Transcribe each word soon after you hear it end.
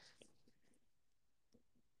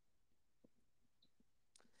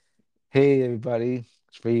Hey everybody,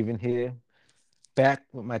 it's Raven here, back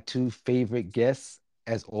with my two favorite guests.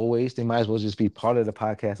 As always, they might as well just be part of the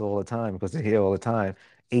podcast all the time because they're here all the time.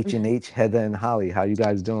 H and H, Heather and Holly. How you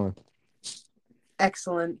guys doing?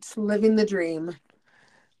 Excellent. Living the dream.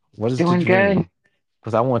 What is the Doing good. dream?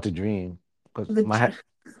 Because I want to dream. Because The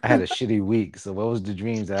I had a shitty week. So what was the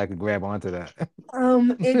dreams that I could grab onto that?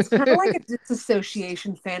 it's kind of like a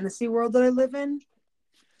disassociation fantasy world that I live in.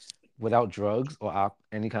 Without drugs or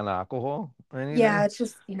any kind of alcohol or Yeah, anything? it's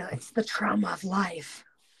just, it's the trauma of life.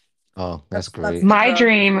 Oh, that's That's great. the My drug.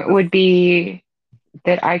 dream would be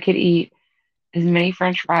that I could eat as many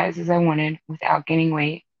French fries as I wanted without gaining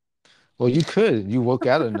weight. Well, you could. You work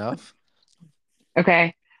out enough.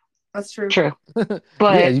 Okay, That's true. true.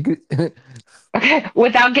 Yeah, But you could. okay,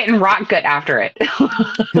 without getting rot gut after it.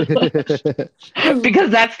 Because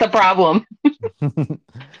that's the problem.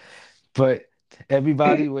 But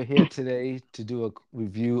everybody, we're here today to do a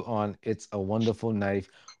review on It's a Wonderful Life,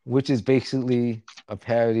 which is basically a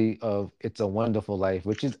parody of It's a Wonderful Life,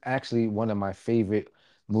 which is actually one of my favorite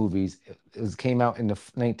movies. It came out in the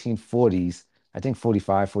 1940s, I think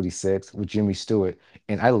 45, 46, with Jimmy Stewart.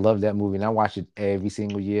 And I love that movie and I watch it every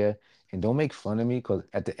single year. And don't make fun of me because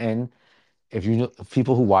at the end, if you know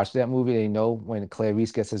people who watch that movie, they know when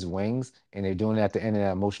Clarice gets his wings and they're doing it at the end of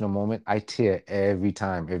that emotional moment. I tear every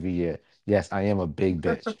time, every year. Yes, I am a big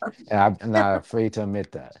bitch, and I'm not afraid to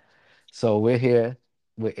admit that. So we're here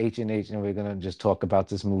with H and we're gonna just talk about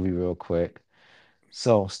this movie real quick.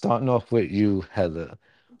 So starting off with you, Heather,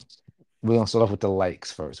 we're gonna start off with the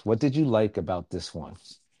likes first. What did you like about this one?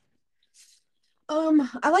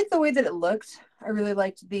 I like the way that it looked. I really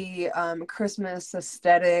liked the Christmas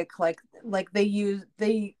aesthetic. Like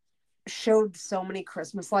they showed so many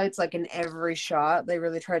Christmas lights like in every shot. They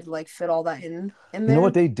really tried to like fit all that in You know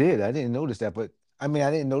what there. they did? I didn't notice that, but I mean,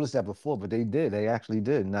 I didn't notice that before, but they did. They actually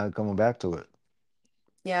did. Now coming back to it.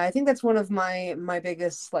 Yeah, I think that's one of my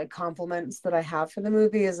biggest like compliments that I have for the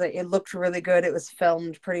movie is that it looked really good. It was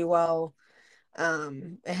filmed pretty well.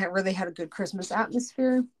 Really had a good Christmas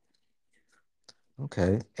atmosphere.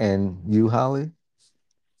 Okay. And you, Holly?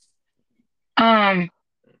 Um,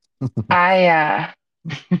 I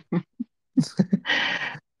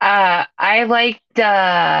I liked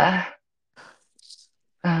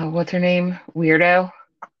what's her name? Weirdo.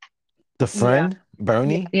 The Yeah, friend, yeah.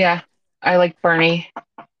 Bernie? Yeah, I liked Bernie,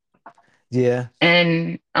 Yeah.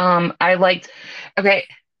 and I liked. Okay,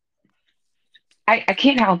 I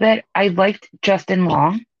can't help it. I liked Justin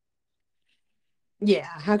Long Yeah,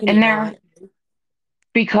 how can you in not? there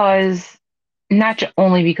because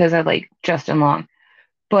only because I like Justin Long,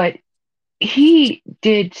 but he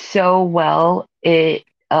did so well at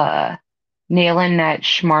nailing that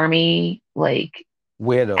schmarmy like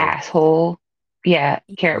Weirdo. asshole, yeah,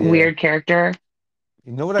 Yeah. weird character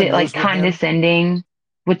You know what I that like noticed with him? condescending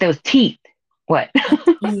with those teeth. What?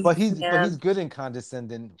 But Yeah. he's good in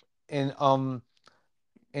condescending. And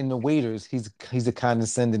in the waiters, he's a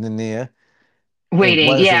condescending in there. And Waiting,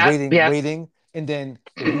 what is it? yeah, yep, Waiting. And then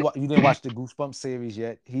if you didn't watch the Goosebumps series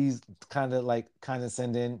yet, he's kind of like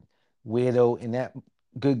condescending, weirdo in that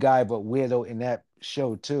good guy, but weirdo in that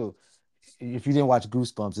show too. If you didn't watch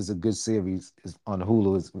Goosebumps, it's a good series. It's on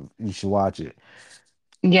Hulu. You should watch it.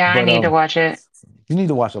 yeah. I But need to watch it. you need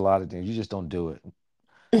to watch a lot of things. You just don't do it.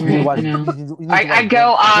 You need to Right, watch. I know. You need to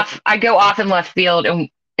watch I go off in left field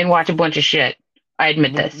and watch a bunch of shit. I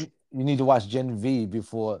admit this. You need to watch Gen V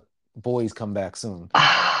before Boys come back soon.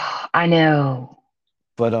 I know.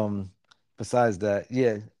 But besides that,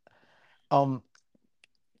 yeah. Um,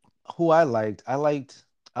 who I liked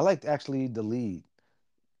actually the lead.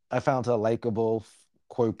 I found her likable,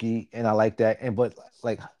 quirky, and I like that. And but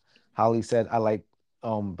like Holly said, I like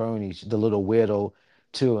Bernie, the little weirdo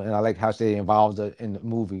too, and I like how they involved her in the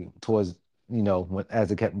movie towards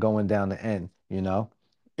as it kept going down the end. You know.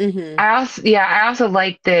 Hmm. I also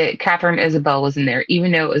like that Catherine Isabel was in there,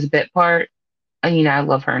 even though it was a bit part. I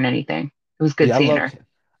love her in anything. It was good Yeah, seeing her.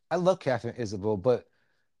 I love Catherine Isabel, but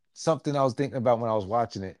something I was thinking about when I was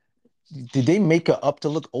watching it. Did they make her up to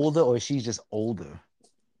look older, or is she just older?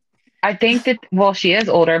 I think that, well, she is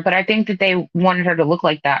older, but I think that they wanted her to look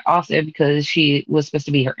like that also because she was supposed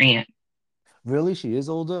to be her aunt. Really, she is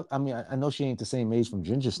older. I mean, I know she ain't the same age from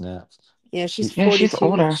Ginger Snaps. Yeah, she's She, Yeah, she's 42.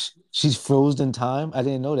 older. she's frozen in time. I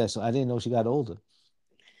didn't know that, so I didn't know she got older.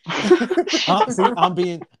 See, I'm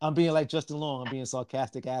being like Justin Long. I'm being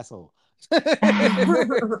sarcastic asshole.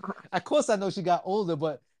 Of course, I know she got older,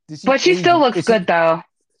 but did she But she age? still looks Is she? good though.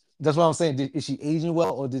 That's what I'm saying. Is she aging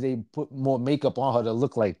well, or did they put more makeup on her to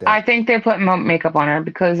look like I that? think they put makeup on her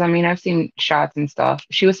because I've seen shots and stuff.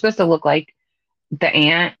 She was supposed to look like the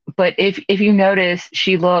aunt, but if you notice,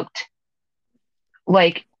 she looked.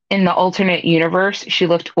 like in the alternate universe, she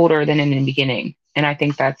looked older than in the beginning. And I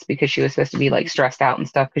think that's because she was supposed to be like stressed out and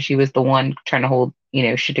stuff because she was the one trying to hold,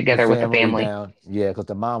 shit The together with the family family. down. Yeah, because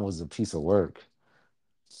the mom was a piece of work.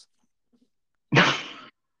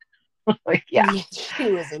 Like, yeah. Yeah, she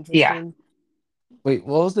was Yeah. interesting. Wait,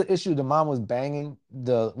 what was the issue? The mom was banging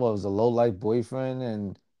the what was the low life boyfriend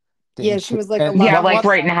and Yeah, didn't she care. was like And Yeah, allowed like to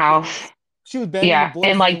what? right in the have house. kids. She was banging the Yeah.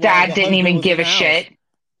 And like boyfriend while dad the didn't husband even was in give the a house. shit.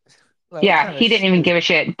 Like what Yeah, kind of he didn't even shit? give a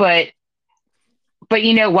shit. But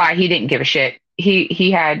you know why he didn't give a shit?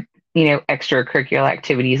 He had, extracurricular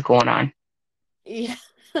activities going on. Yeah.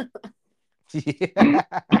 Yeah.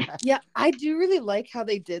 Yeah, I do really like how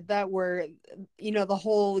they did that where the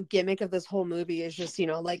whole gimmick of this whole movie is just,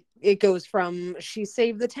 like it goes from she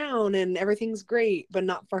saved the town and everything's great, but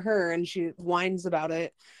not for her and she whines about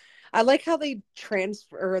it. I like how they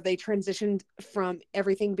transitioned from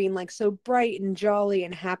everything being like so bright and jolly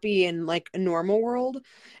and happy and like a normal world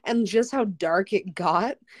and just how dark it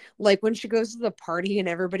got. Like when she goes to the party and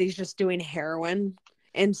everybody's just doing heroin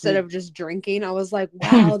instead Did of just drinking. I was like,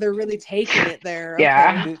 wow, they're really taking it there.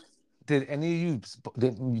 Yeah. Okay. did did any of you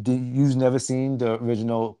did you never seen the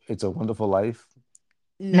original It's a Wonderful Life?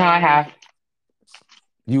 No, I No. have.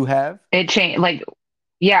 You have? It changed, like,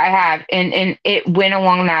 yeah, I have. And it went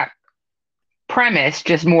along that premise,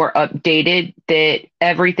 just more updated, that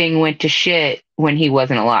everything went to shit when he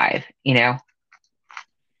wasn't alive.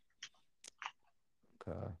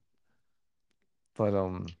 Okay. But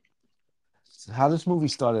how this movie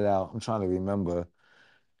started out, I'm trying to remember.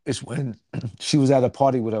 It's when she was at a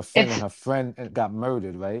party with her friend, and It's her friend got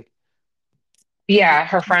murdered, right? Mhm. Yeah,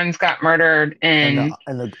 her friends got murdered And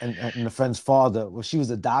and the friend's father, well, she was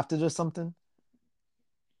adopted or something.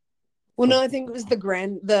 Well, Or no, I think it was the the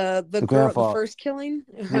girl, the grandfather. first killing.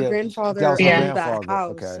 Her Yeah, that grandfather was her yeah. owned that grandfather.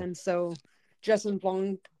 house, Okay. and so Justin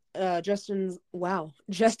Long,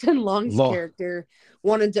 Justin Long's Law. character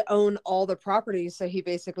wanted to own all the property, so he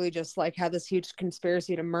basically just like had this huge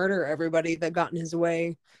conspiracy to murder everybody that got in his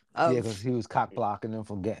way Yeah, of. because he was cock blocking them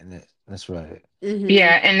from getting it. That's right. Hmm.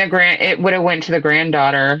 Yeah, and it would have went to the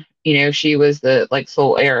granddaughter. She was the like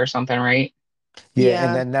sole heir or something, right? Yeah, and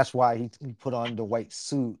Yeah, then that's why he put on the white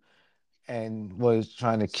suit and was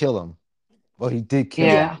trying to kill him. Well, he did kill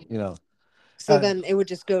Yeah. him, you know. so Uh, then it would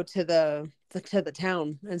just go to the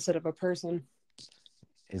town instead of a person.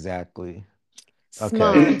 exactly. Okay.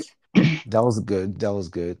 Smart. That was good. That was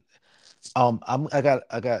good. I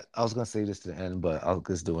was gonna say this to the end, but I'll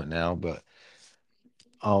just do it now. But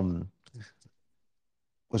um,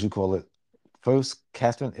 what you call it? First,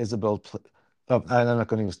 Catherine Isabel. I'm not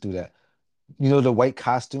gonna even do that. You know the white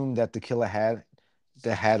costume that the killer had,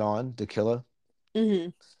 that had on the killer. Hmm.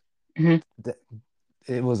 Mhm. That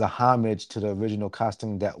it was a homage to the original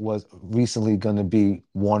costume that was recently gonna be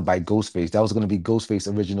worn by Ghostface. That was gonna be Ghostface's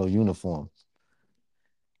original uniform.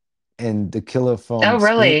 And the killer Oh, from Scream,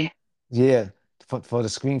 really? yeah, for the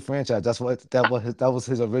Scream franchise. That was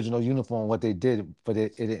his original uniform. What they did, but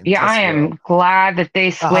it didn't Yeah, I test am well. glad that they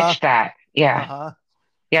Uh-huh. switched that. Yeah. Uh-huh.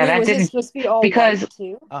 Yeah, Wait, that was it didn't, supposed to be all because white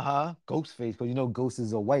too? Uh-huh. Ghostface, because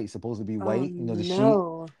ghosts are white, supposed to be Oh white, the sheet.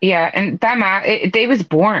 no. yeah, and they was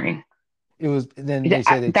boring. It was, then they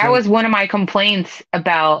said they That changed. was one of my complaints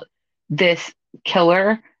about this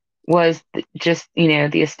killer was just,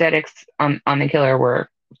 the aesthetics on the killer were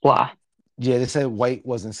blah. Yeah, they said white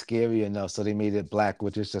wasn't scary enough, so they made it black,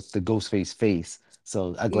 which is just the Ghostface face.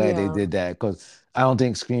 So I'm glad they Yeah. did that, because I don't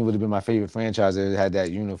think Scream would have been my favorite franchise if it had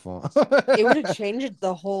that uniform. It would have changed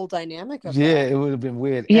the whole dynamic of Yeah, that. it would have been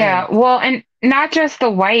weird. Yeah, And well, and not just the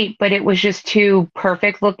white, but it was just too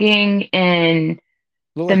perfect looking, and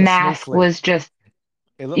looked the like a mask snowflake. was just,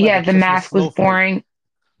 It looked like yeah, a the Christmas mask was snowflake. boring.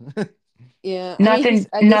 Yeah, I mean, Nothing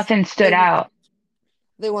I guess nothing stood out.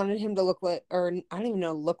 they wanted him to look like, or I don't even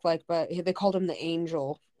know look like, but they called him the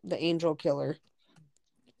Angel Killer.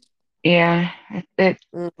 Yeah. It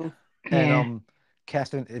Mm. And yeah.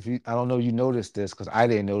 Catherine, if you I don't know you noticed this, because I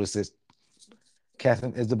didn't notice this.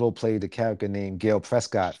 Catherine Isabel played the character named Gail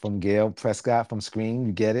Prescott from Gail Prescott from Scream.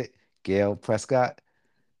 You get it? Gail Prescott.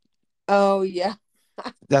 Oh yeah.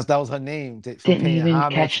 That was her name Didn't even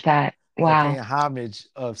catch that. for paying Wow. homage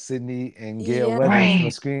of Sydney and Gail Weathers Yeah. for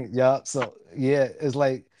Right. Scream. Yeah. So yeah, it's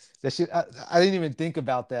like that shit. I didn't even think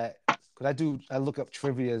about that, because I look up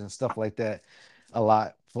trivia and stuff like that a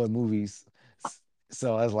lot for movies.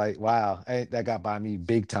 So I was like, wow, that got by me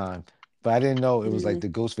big time. But I didn't know it was like Mm. the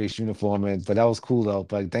Ghostface uniform, but that was cool though.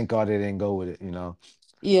 But thank God they didn't go with it.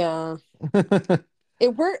 Yeah.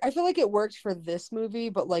 It worked. I feel like it worked for this movie,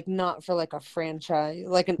 but like not for like a franchise,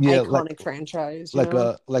 like an Yeah, iconic franchise.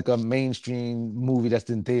 like a mainstream movie that's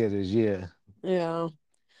in theaters. Yeah. Yeah.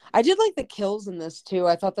 I did like the kills in this too.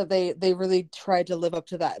 I thought that they really tried to live up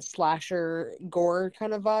to that slasher gore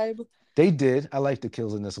kind of vibe. They did. I like the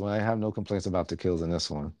kills in this one. I have no complaints about the kills in this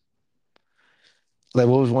one. Like,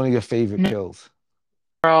 what was one of your favorite No, kills?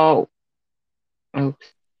 girl.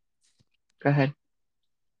 Oops. Go ahead.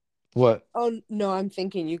 What? Oh no, I'm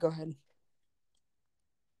thinking. You go ahead.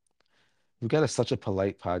 We got such a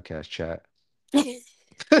polite podcast chat.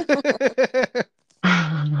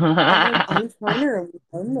 I'm trying to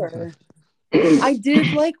remember. I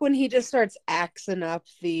did like when he just starts axing up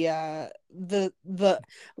the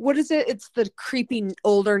what is it? It's the creepy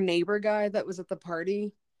older neighbor guy that was at the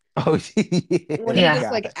party. Oh yeah, When he that Yeah.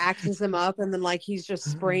 just like guy. axes him up and then like he's just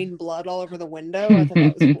spraying blood all over the window. I thought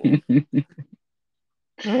that was cool.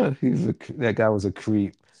 Oh, that guy was a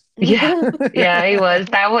creep. Yeah. Yeah, he was.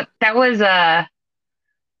 That was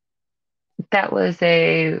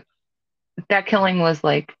a that killing was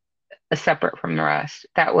like a separate from the rest.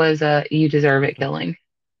 That was a you deserve it killing.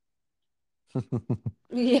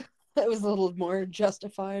 Yeah, that was a little more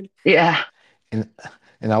justified. Yeah. And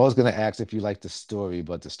and I was gonna ask if you like the story,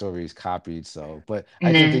 but the story is copied. So, but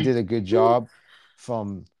I think they Nah. did a good job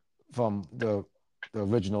from from the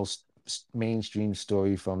original mainstream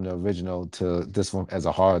story from the original to this one as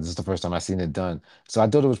a horror. This is the first time I seen it done, so I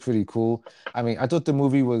thought it was pretty cool. I mean, I thought the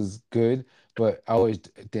movie was good, but I always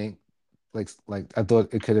think like I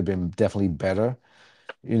thought it could have been definitely better.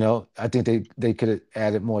 I think they could have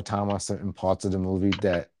added more time on certain parts of the movie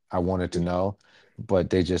that I wanted to know, but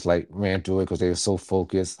they just like ran through it because they were so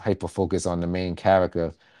focused, hyper focused on the main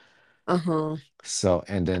character. Uh-huh. So,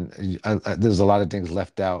 and then there's a lot of things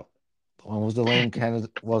left out. When was the main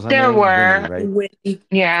candidate? What was her There name? Winnie, were, right? Witty.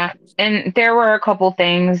 yeah, and there were a couple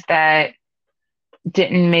things that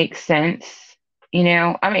didn't make sense. I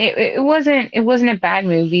mean, it wasn't a bad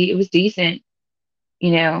movie. It was decent.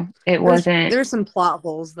 It wasn't. There's some plot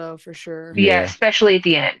holes though for sure. Yeah, Yeah, especially at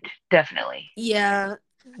the end, definitely. Yeah,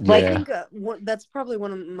 I Like, yeah, think that's probably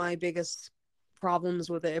one of my biggest problems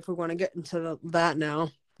with it. If we want to get into that now.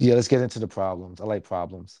 yeah. Let's get into the problems. I like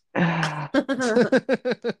problems.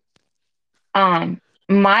 um,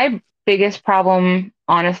 my biggest problem,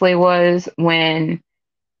 honestly, was when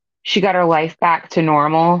she got her life back to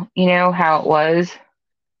normal. You know how it was.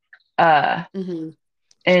 Uh, Hmm.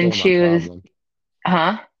 and Stole my she was, problem.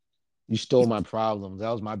 huh? You stole my problems. That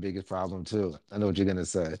was my biggest problem too. I know what you're gonna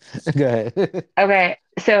say. Go ahead. Okay,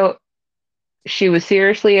 so she was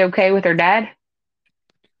seriously okay with her dad,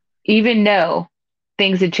 even though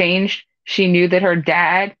things had changed. She knew that her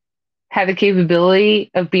dad had the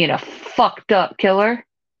capability of being a fucked up killer,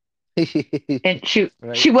 and she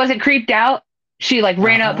Right? wasn't creeped out. She like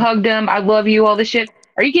ran up, Uh-huh. hugged him. I love you, all this shit.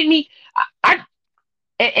 Are you kidding me?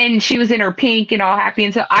 And she was in her pink and all happy,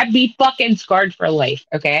 and so I'd be fucking scarred for life.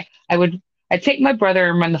 Okay, I'd take my brother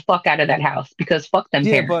and run the fuck out of that house because fuck them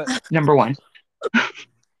Yeah, parents. but Number one,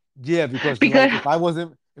 yeah, because because like if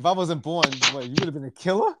I wasn't born, what, you would have been a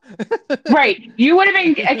killer? right, you would have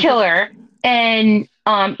been a killer, and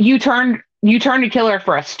you turned a killer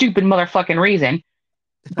for a stupid motherfucking reason.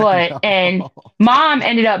 I And know. mom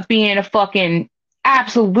ended up being a fucking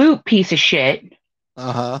absolute piece of shit.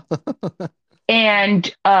 Uh-huh.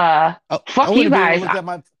 And I fuck you wouldn't be able to guys. look at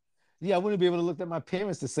my yeah, I wouldn't be able to look at my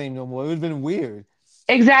parents the same no more. It would have been weird.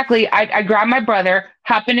 Exactly. I'd grab my brother,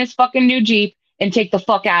 hop in his fucking new Jeep, and take the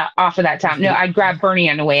fuck out off of that town. No, I'd grab Bernie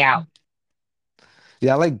on the way out.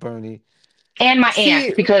 Yeah, I like Bernie. And my aunt,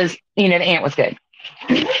 See, because the aunt was good.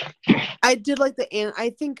 I did like the and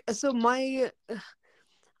I think so. My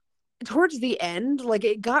towards the end, like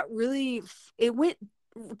it went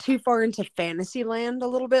too far into fantasy land a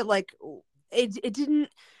little bit. Like it didn't.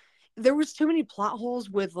 There was too many plot holes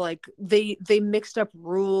with like they mixed up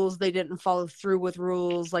rules. They didn't follow through with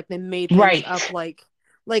rules. Like they made things up. Right.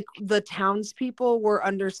 Like the townspeople were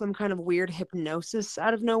under some kind of weird hypnosis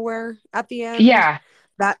out of nowhere at the end. Yeah.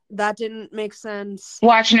 That didn't make sense.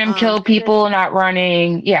 Watching him kill And then people, not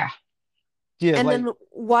running. Yeah. Yeah, And like then go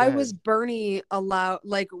why was ahead. Bernie allowed,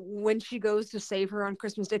 like, when she goes to save her on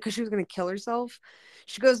Christmas Day, because she was going to kill herself?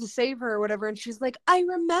 She goes to save her or whatever, and she's like, I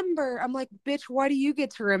remember. I'm like, bitch, why do you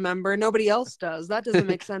get to remember? Nobody else does. That doesn't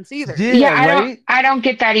make sense either. Yeah, Yeah, I don't right? I don't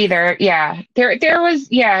get that either. Yeah. There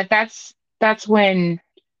was, yeah, that's when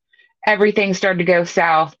everything started to go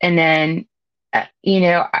south, and then uh, you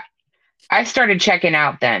know, I, I started checking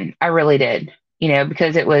out then. I really did.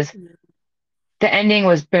 Because the ending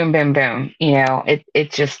was boom boom boom.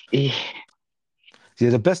 It just Yeah,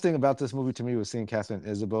 the best thing about this movie to me was seeing Catherine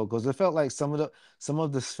Isabel because it felt like some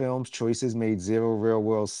of this film's choices made zero real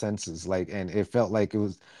world senses. Like, and it felt like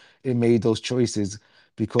it made those choices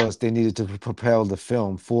because they needed to propel the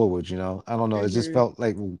film forward, you know? I don't know. It just Hmm. felt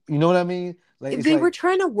like, you know what I mean? Like it's They were like,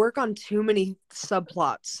 trying to work on too many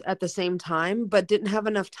subplots at the same time, but didn't have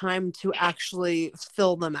enough time to actually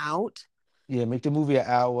fill them out. yeah, make the movie an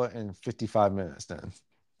hour and 55 minutes then.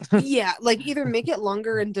 Yeah, like either make it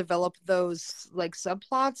longer and develop those like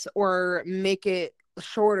subplots, or make it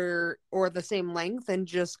shorter or the same length and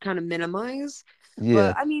just kind of minimize.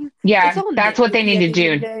 Yeah. But I mean, it's Yeah, all that's what they nitpicky need at to the end of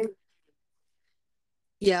the do. day.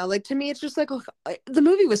 Yeah, like to me, it's just like the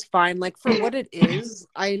movie was fine. Like for what it is,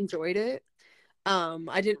 I enjoyed it.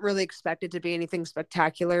 I didn't really expect it to be anything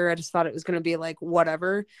spectacular. I just thought it was going to be like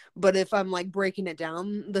whatever. But if I'm like breaking it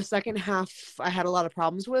down, the second half I had a lot of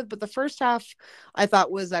problems with, but the first half I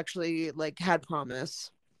thought was actually like had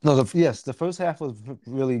promise. No, yes, the first half was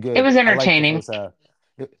really It good. was I liked the entertaining. first half.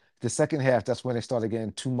 The second half, that's when they started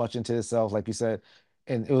getting too much into itself, like you said,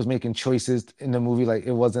 and it was making choices in the movie. Like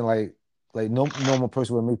it wasn't like no normal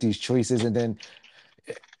person would make these choices, and then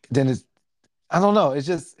it's I don't know. It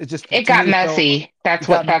just It to got me it felt messy. it That's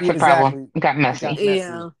what got that's yeah, the problem. exactly. It got It got messy.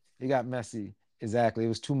 messy. Yeah. It got messy. Exactly. It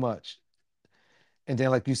was too much. And then,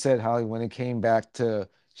 like you said, Holly, when she came back to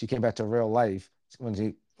real life, when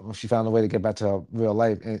she found a way to get back to her real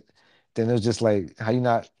life, and then it was just like, how you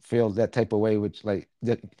not feel that type of way, which like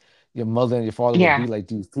that your mother and your father would be Yeah. like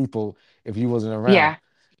these people if you wasn't around. Yeah.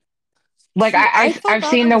 Like See, I thought I've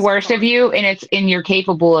that seen the was worst of you, fine. and you're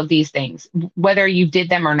capable of these things. Whether you did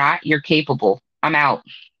them or not, you're capable. I'm out.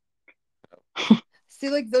 See,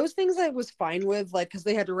 like those things I was fine with, like, because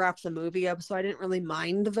they had to wrap the movie up, so I didn't really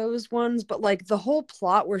mind those ones. But like the whole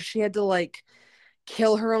plot where she had to like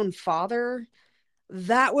kill her own father,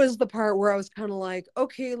 that was the part where I was kind of like,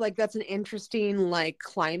 okay, like that's an interesting like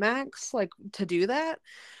climax, like to do that.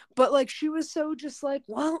 But like she was so just like,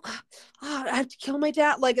 well, I have to kill my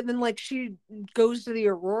dad. Like, and then like she goes to the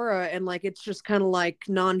Aurora and like it's just kind of like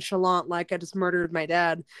nonchalant, like I just murdered my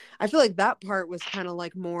dad. I feel like that part was kind of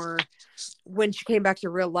like more when she came back to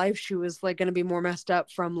real life, she was like going to be more messed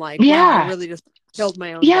up from like, wow, I Yeah. really just killed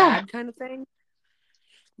my own Yeah. dad kind of thing.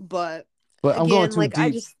 But But I'm going again, too like I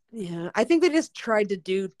deep. just, yeah, I think they just tried to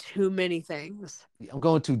do too many things. I'm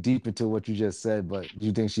going too deep into what you just said. But do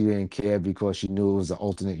you think she didn't care because she knew it was an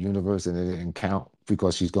alternate universe and it didn't count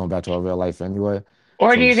because she's going back to her real life anyway?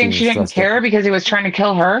 Or do So you she think didn't she didn't stress that. care because he was trying to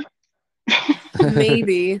kill her?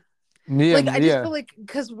 Maybe. Yeah, Like I just yeah. feel like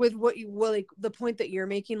because with what you well, like the point that you're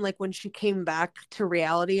making, like when she came back to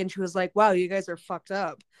reality and she was like, wow, you guys are fucked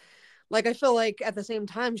up. Like I feel like at the same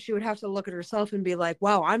time she would have to look at herself and be like,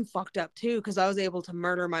 wow, I'm fucked up too because I was able to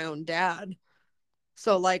murder my own dad.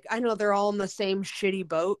 So like I know they're all in the same shitty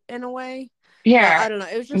boat in a way, but Yeah. I don't know.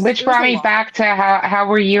 Which It was brought a me lot. back to how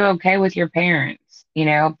were you okay with your parents?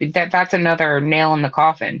 That's another nail in the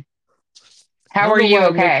coffin. I How don't are know you why I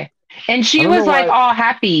miss. okay? And I she don't know was like why. all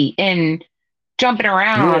happy and jumping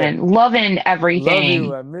around Yeah, and loving I love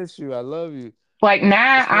you. everything. I miss you. I love you. Like, nah,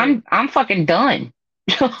 That's why I'm fucking done.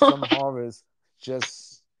 some horrors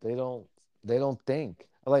just they don't think.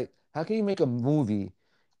 Like, how can you make a movie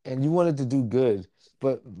and you wanted to do good,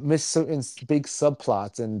 but miss certain big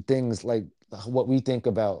subplots and things like what we think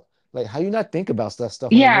about? Like, how you not think about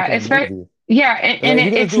stuff when you're Yeah, making a movie? yeah, Like, if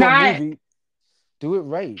you're gonna it's do a not movie, do it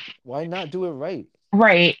right. Why not do it right?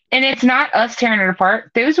 right, and it's not us tearing it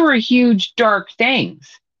apart. Those were huge dark things,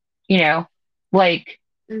 you know, like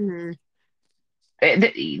Hmm.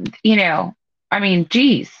 you know. I mean,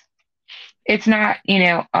 geez, it's not,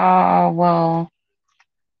 oh well,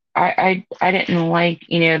 I didn't like,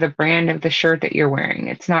 the brand of the shirt that you're wearing.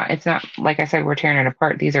 It's not like I said, we're tearing it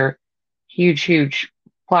apart. These are huge, huge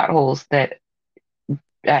plot holes that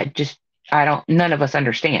just I don't none of us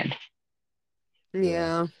understand.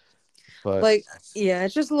 Yeah, Yeah. but Like yeah,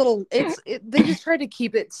 it's just a little they just tried to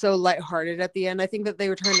keep it so lighthearted at the end. I think that they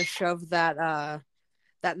were trying to shove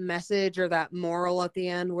that message or that moral at the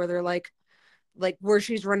end where they're like where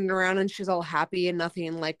she's running around and she's all happy and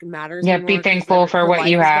nothing like matters Yeah, be anymore because thankful for her what life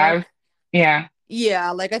you is back. have. Yeah.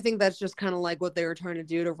 Yeah, like I think that's just kind of like what they were trying to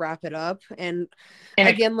do to wrap it up. And And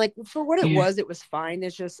again, like for what yeah, it was fine.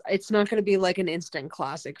 It's just it's not going to be like an instant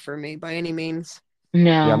classic for me by any means.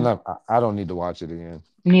 yeah, I'm no, not. I don't need to watch it again.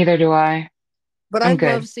 neither do I. But I I'm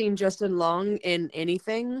love good. seeing Justin Long in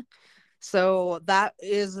anything. So that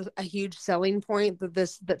is a huge selling point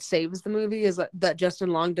that saves the movie is that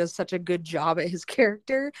Justin Long does such a good job at his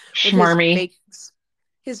character with his Schmarmy. fake.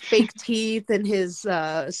 his fake teeth and his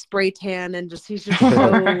spray tan, and just he's just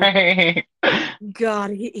so Right.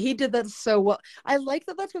 God, he did that so well. I like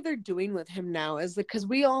that that's what they're doing with him now, is because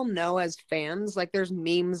we all know as fans, like there's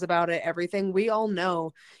memes about it, everything. We all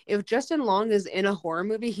know if Justin Long is in a horror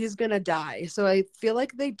movie, he's gonna die. So I feel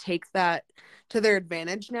like they take that to their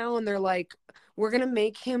advantage now, and they're like, we're gonna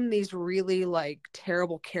make him these really like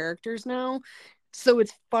terrible characters now, so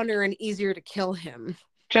it's funner and easier to kill him.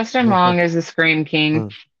 Justin Long is the Scream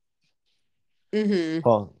King. Mm-hmm.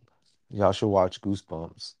 Well, y'all should watch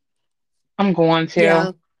Goosebumps. I'm going to.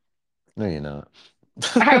 Yeah. No, you're not.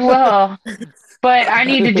 I will. But I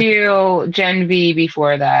need to do Gen V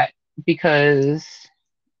before that because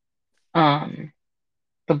um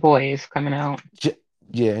the boy is coming out. Ge-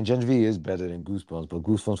 yeah, and Gen V is better than Goosebumps, but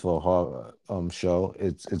Goosebumps for a horror show,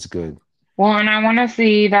 it's good. Well, and I want to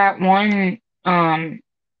see that one um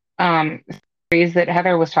series that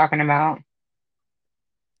Heather was talking about.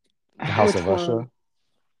 The House Which of one? Usher.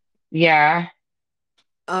 Yeah.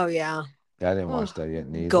 Oh yeah. Yeah, I didn't Oh, watch that yet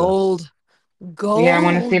neither. gold. Yeah, I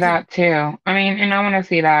want to see Gold. that too. I mean, and I want to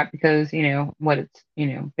see that because, what it's,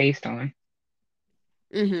 based on.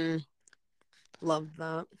 Mm-hmm. Love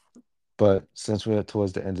that. But since we're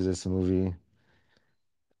towards the end of this movie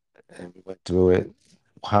and we went through it,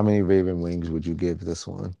 how many Raven Wings would you give this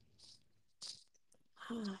one?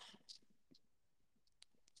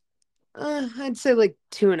 I'd say like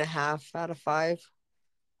 2.5 out of 5.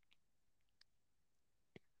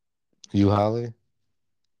 You, Holly?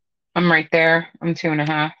 I'm right there. I'm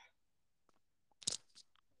 2.5.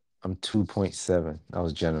 I'm 2.7. I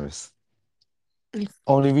was generous.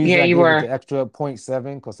 Only reason Yeah, I you gave it were. the extra point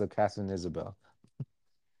 0.7 because of Catherine Isabel.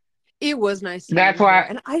 It was nice That's seeing her,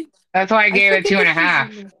 why. and That's why I I gave it forget two and that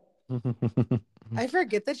a she's half. in. I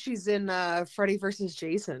forget that she's in Freddy versus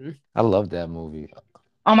Jason. I love that movie.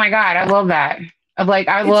 Oh my God, I love that. I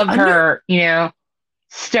It's loved under her,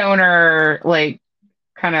 stoner,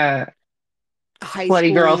 kind of high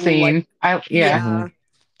slutty girl school, like scene. Yeah. Hmm. yeah.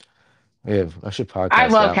 Yeah, I should I podcast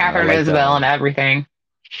love that one. I Catherine like that Isabel and one. everything.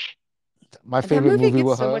 My That favorite movie movie gets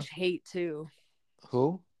with so her. much hate too.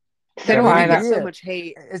 Who? So That do movie I. Catherine. gets so Yeah, much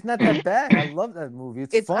hate. it's not that bad. I love that movie.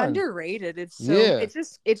 It's It's fun. underrated. Yeah, It's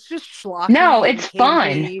just No, schlocky and it's fun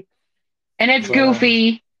campy. and it's but Yeah.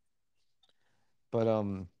 goofy. but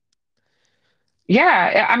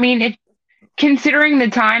Yeah, I mean, considering the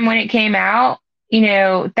time when it came out,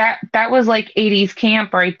 that was like 80s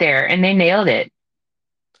camp right there, and they nailed it.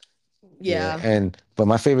 yeah, Yeah. but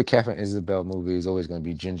my favorite Catherine Isabel movie is always going to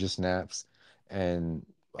be Ginger Snaps and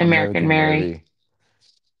American American Mary. Mary.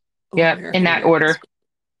 Oh, Yep, in American that American's. order.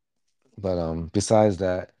 But besides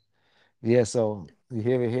that, yeah. So you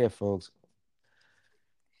hear it here, folks.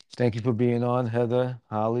 Thank you for being on, Heather,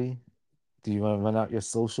 Holly. Do you want to run out your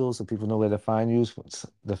socials so people know where to find you,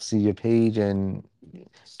 to see your page and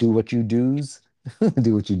do what you do's?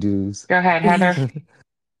 Do what you do's. Go ahead, Heather.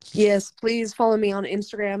 Yes, please follow me on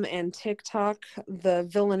Instagram and TikTok, the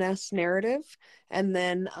Villainess Narrative. And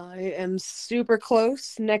then I am super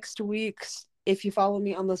close next week. If you follow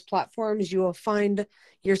me on those platforms, you will find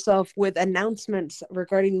yourself with announcements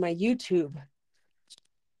regarding my YouTube.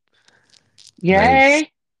 Nice.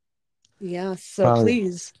 Yay. Yeah, so Finally,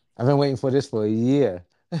 please. I've been waiting for this for a year.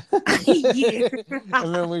 Yeah. I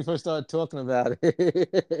remember when we first started talking about it.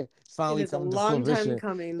 It's It finally is a coming to long time fruition.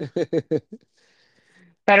 coming.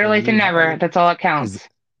 Better And late than you, never. Holly, That's all that is counts.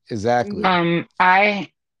 exactly. Yeah.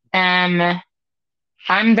 I am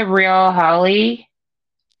I'm the real Holly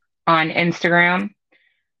on Instagram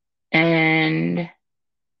and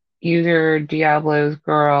user Diablo's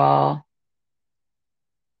Girl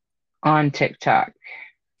on TikTok.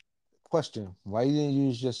 Question: why you didn't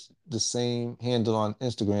use just the same handle on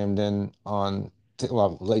Instagram than on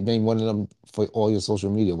well, like maybe one of them for all your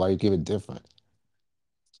social media? Why you give it different?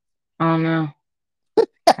 Oh no, I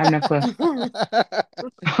have no clue. Does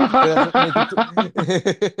that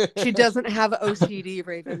make She it? doesn't have OCD,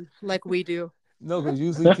 Raven, like we do. No, because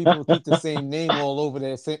usually people keep the same name all over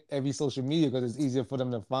every social media because it's easier for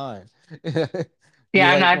them to find. You're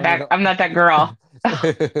Yeah, I'm like not one of that. I'm not that girl.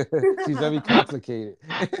 the. She's very complicated.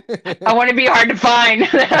 I want to be hard to find.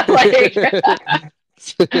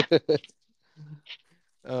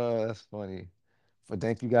 That's funny. But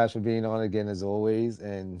thank you guys for being on again as always,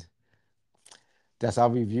 and that's our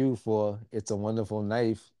review for It's a Wonderful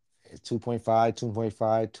Knife. It's 2.5,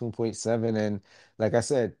 2.5, 2.7. And like I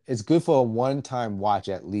said, it's good for a one-time watch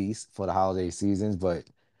at least for the holiday seasons, but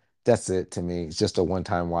that's it to me. It's just a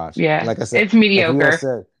one-time watch. And Yeah, like I said, it's like we all mediocre.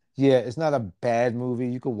 said, yeah, it's not a bad movie.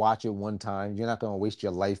 You could watch it one time. You're not going to waste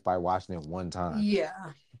your life by watching it one time. Yeah.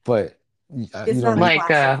 But You It's don't not a need. Like,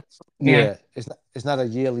 classic. yeah, Yeah, it's not a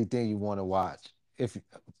yearly thing you want to watch. If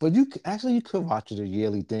but actually you could watch it a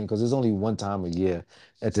yearly thing because there's only one time a year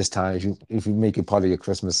at this time if you make it part of your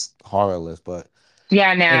Christmas horror list. But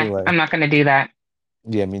yeah, nah, anyway, I'm not gonna do that.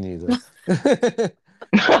 yeah, me neither. But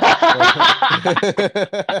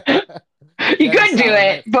You Dead and could do Silent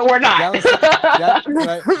it, Night, but we're not. that was that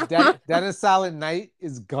right. That and Silent Night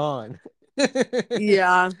is gone.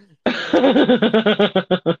 Yeah.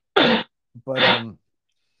 But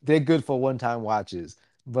they're good for one-time watches.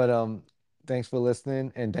 But thanks for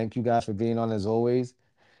listening and thank you guys for being on as always.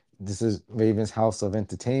 This is Raven's House of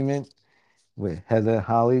Entertainment with Heather and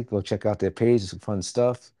Holly. Go check out their page, some fun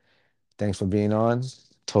stuff. Thanks for being on.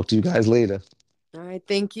 Talk to you guys later. All right.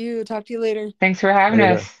 Thank you. Talk to you later. Thanks for having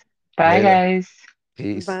Later. us. Bye, Later. guys.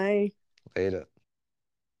 Peace. Bye. Later.